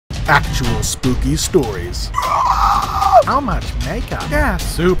actual spooky stories. How much makeup? Yeah,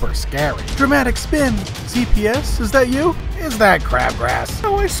 super scary. Dramatic spin. CPS, is that you? Is that crabgrass?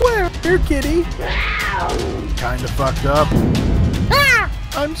 Oh, I swear. Here, kitty. Kinda fucked up. Ah!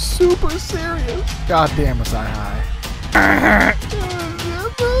 I'm super serious. Goddamn, was I high.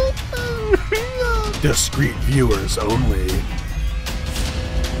 Discreet viewers only.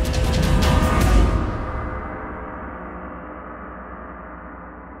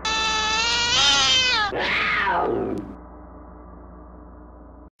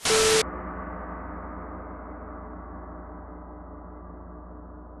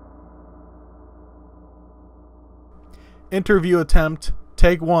 Interview attempt,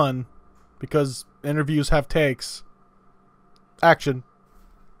 take 1, because interviews have takes. Action.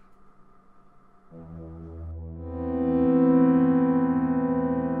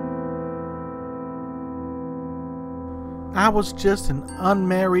 I was just an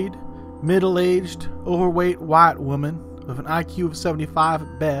unmarried, middle-aged, overweight white woman with an IQ of 75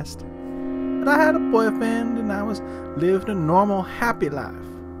 at best. But I had a boyfriend and I was living a normal, happy life.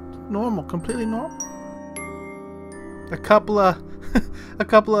 Normal, completely normal. A couple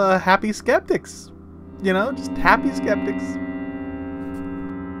of happy skeptics. You know, just happy skeptics.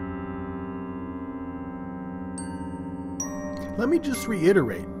 Let me just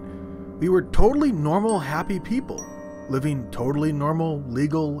reiterate. We were totally normal, happy people. Living totally normal,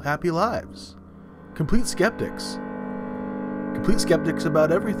 legal, happy lives. Complete skeptics. Complete skeptics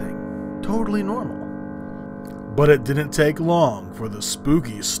about everything. Totally normal. But it didn't take long for the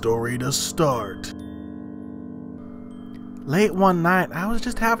spooky story to start. Late one night, I was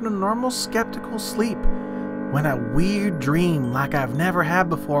just having a normal skeptical sleep when a weird dream like I've never had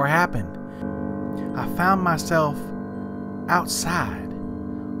before happened. I found myself outside,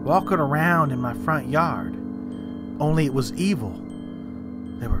 walking around in my front yard. Only it was evil.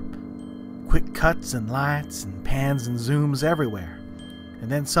 There were quick cuts and lights and pans and zooms everywhere.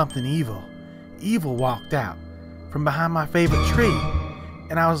 And then something evil walked out from behind my favorite tree.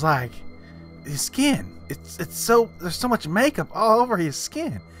 And I was like, his skin, there's so much makeup all over his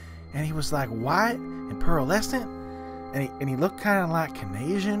skin. And he was like white and pearlescent. And he looked kind of like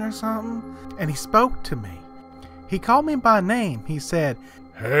Canadian or something. And he spoke to me. He called me by name. He said,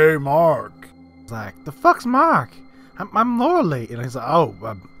 "Hey, Mark." I was like, "The fuck's Mark? I'm Lorelei." And he's like, "Oh,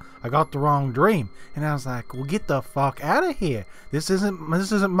 I got the wrong dream." And I was like, "Well, get the fuck out of here. This isn't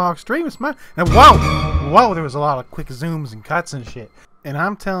Mark's dream. It's mine." And whoa, there was a lot of quick zooms and cuts and shit. And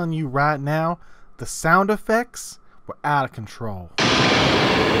I'm telling you right now, the sound effects were out of control.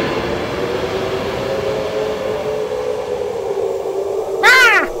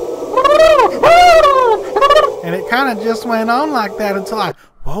 And it kind of just went on like that until I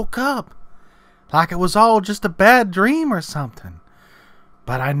woke up. Like it was all just a bad dream or something.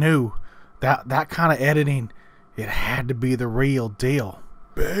 But I knew that kind of editing, it had to be the real deal.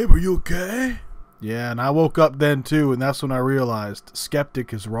 "Babe, are you okay?" Yeah, and I woke up then too, and that's when I realized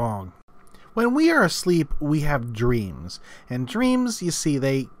skeptic is wrong. When we are asleep, we have dreams. And dreams, you see,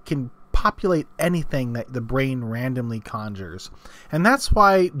 they can populate anything that the brain randomly conjures. And that's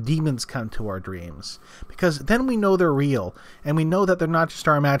why demons come to our dreams. Because then we know they're real, and we know that they're not just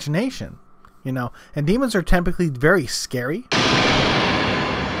our imagination. You know, and demons are typically very scary.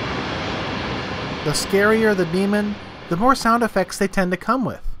 The scarier the demon, the more sound effects they tend to come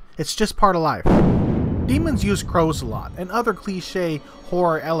with. It's just part of life. Demons use crows a lot, and other cliche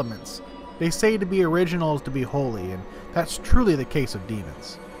horror elements. They say to be original is to be holy, and that's truly the case of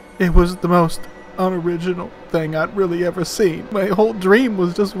demons. It was the most unoriginal thing I'd really ever seen. My whole dream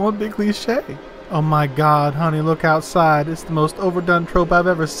was just one big cliche. Oh my god, honey, look outside. It's the most overdone trope I've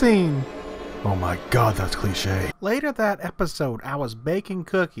ever seen. Oh my god, that's cliche. Later that episode, I was baking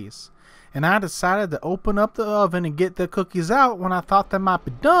cookies, and I decided to open up the oven and get the cookies out when I thought they might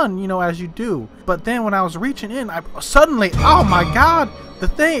be done, you know, as you do. But then when I was reaching in, I suddenly, oh my god, the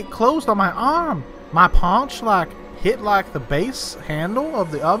thing, it closed on my arm. My paunch, hit the base handle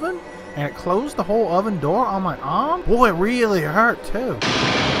of the oven, and it closed the whole oven door on my arm. Boy, it really hurt too.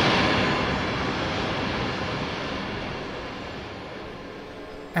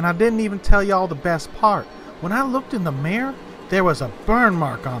 And I didn't even tell y'all the best part. When I looked in the mirror, there was a burn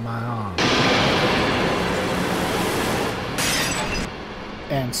mark on my arm.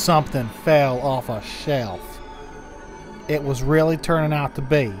 And something fell off a shelf. It was really turning out to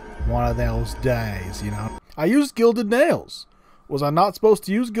be one of those days, you know. I used gilded nails. Was I not supposed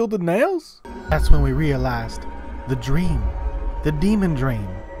to use gilded nails? That's when we realized the dream, the demon dream.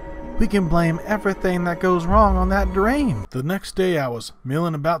 We can blame everything that goes wrong on that dream. The next day I was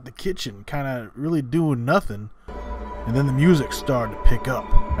milling about the kitchen, kind of really doing nothing. And then the music started to pick up.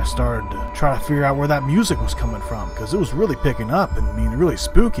 I started to try to figure out where that music was coming from, because it was really picking up and being really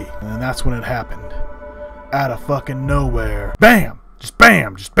spooky. And then that's when it happened. Out of fucking nowhere. Bam! Just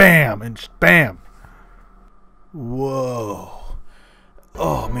bam! Just bam! And just bam! Whoa.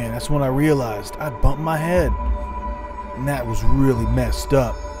 Oh man, that's when I realized I'd bumped my head. And that was really messed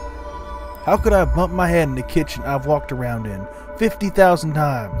up. How could I have bumped my head in the kitchen I've walked around in 50,000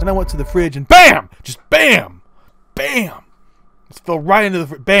 times? And I went to the fridge and BAM! Just BAM! BAM! It fell right into the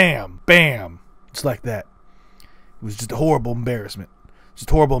fridge. BAM! BAM! Just like that. It was just a horrible embarrassment. Just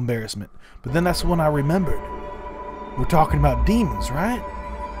horrible embarrassment. But then that's when I remembered. We're talking about demons, right?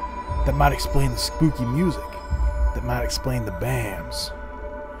 That might explain the spooky music. That might explain the BAMs.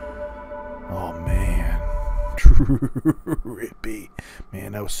 Oh man. Trippy.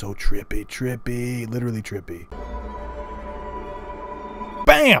 Man, that was so trippy. Trippy. Literally trippy.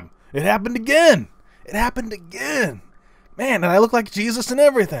 BAM! It happened again! It happened again! Man, and I look like Jesus and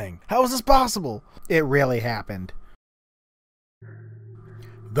everything. How is this possible? It really happened.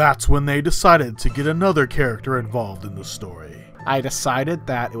 That's when they decided to get another character involved in the story. I decided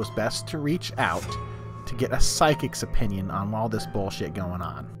that it was best to reach out to get a psychic's opinion on all this bullshit going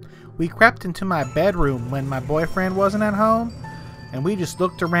on. We crept into my bedroom when my boyfriend wasn't at home, and we just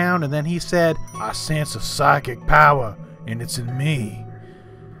looked around, and then he said, "I sense a psychic power, and it's in me."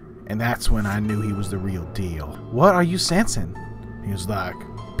 And that's when I knew he was the real deal. "What are you sensing?" He was like,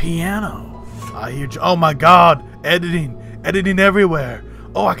 "Piano. I hear, oh my god, editing everywhere.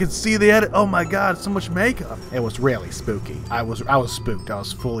 Oh, I can see the edit. Oh my god, so much makeup." It was really spooky. I was spooked. I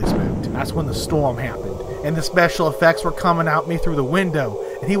was fully spooked. That's when the storm happened, and the special effects were coming at me through the window.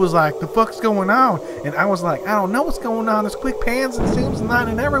 And he was like, "The fuck's going on?" And I was like, "I don't know what's going on. There's quick pans and zooms and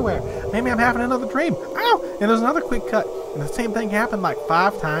lightning everywhere. Maybe I'm having another dream. Ow!" And there's another quick cut. And the same thing happened like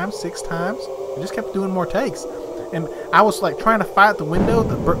 5 times, 6 times. I just kept doing more takes. And I was like trying to fight the window.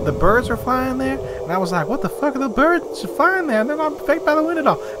 The birds were flying there. And I was like, "What the fuck are the birds flying there?" And then I'm faked by the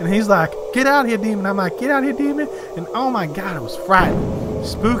window. And he's like, "Get out here, demon." I'm like, "Get out here, demon." And oh my god, it was frightening.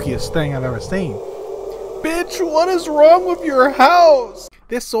 Spookiest thing I've ever seen. "Bitch, what is wrong with your house?"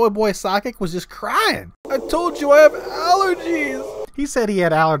 This soy boy psychic was just crying. "I told you I have allergies." He said he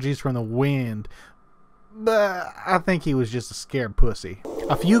had allergies from the wind. But I think he was just a scared pussy.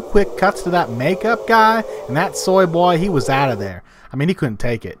 A few quick cuts to that makeup guy, and that soy boy, he was out of there. I mean, he couldn't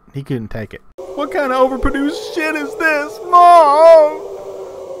take it. He couldn't take it. "What kind of overproduced shit is this,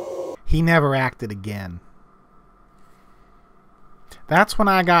 Mom?" He never acted again. That's when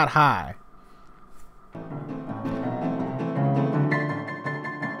I got high.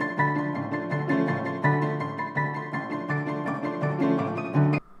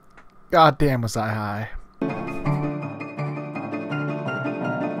 God damn, was I high.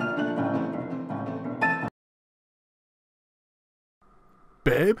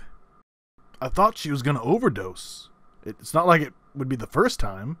 "Babe, I thought she was gonna overdose. It's not like it would be the first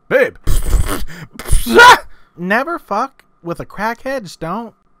time. Babe." Never fuck with a crackhead, just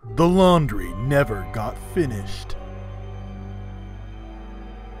don't. The laundry never got finished.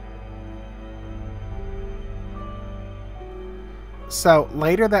 So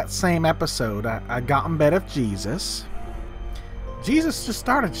later that same episode, I got in bed with Jesus. Jesus just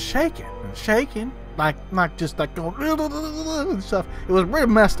started shaking and shaking. Like just like going and stuff. It was really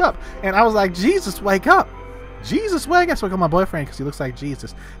messed up. And I was like, "Jesus, wake up. Jesus, wake up." So I called my boyfriend because he looks like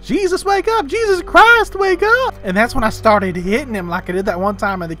Jesus. "Jesus, wake up. Jesus Christ, wake up." And that's when I started hitting him like I did that one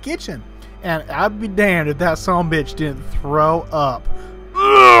time in the kitchen. And I'd be damned if that son-bitch didn't throw up.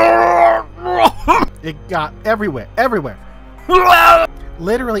 It got everywhere.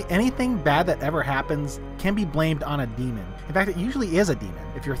 Literally anything bad that ever happens can be blamed on a demon. In fact, it usually is a demon.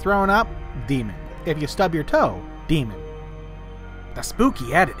 If you're throwing up, demon. If you stub your toe, demon. The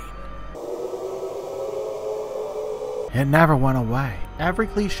spooky editing. It never went away. Every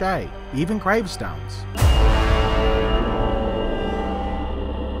cliche, even gravestones.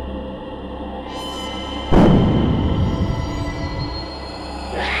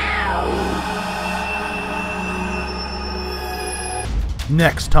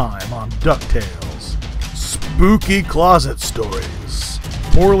 Next time on DuckTales, spooky closet stories,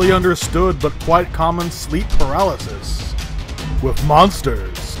 poorly understood but quite common sleep paralysis, with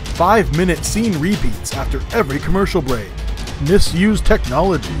monsters, 5-minute scene repeats after every commercial break, misused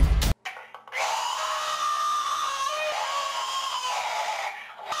technology.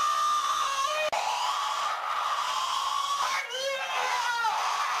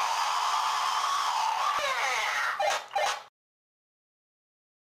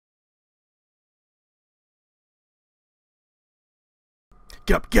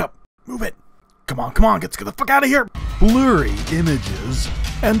 Get up, move it. Come on, let's get the fuck out of here. Blurry images,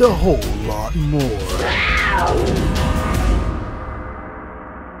 and a whole lot more.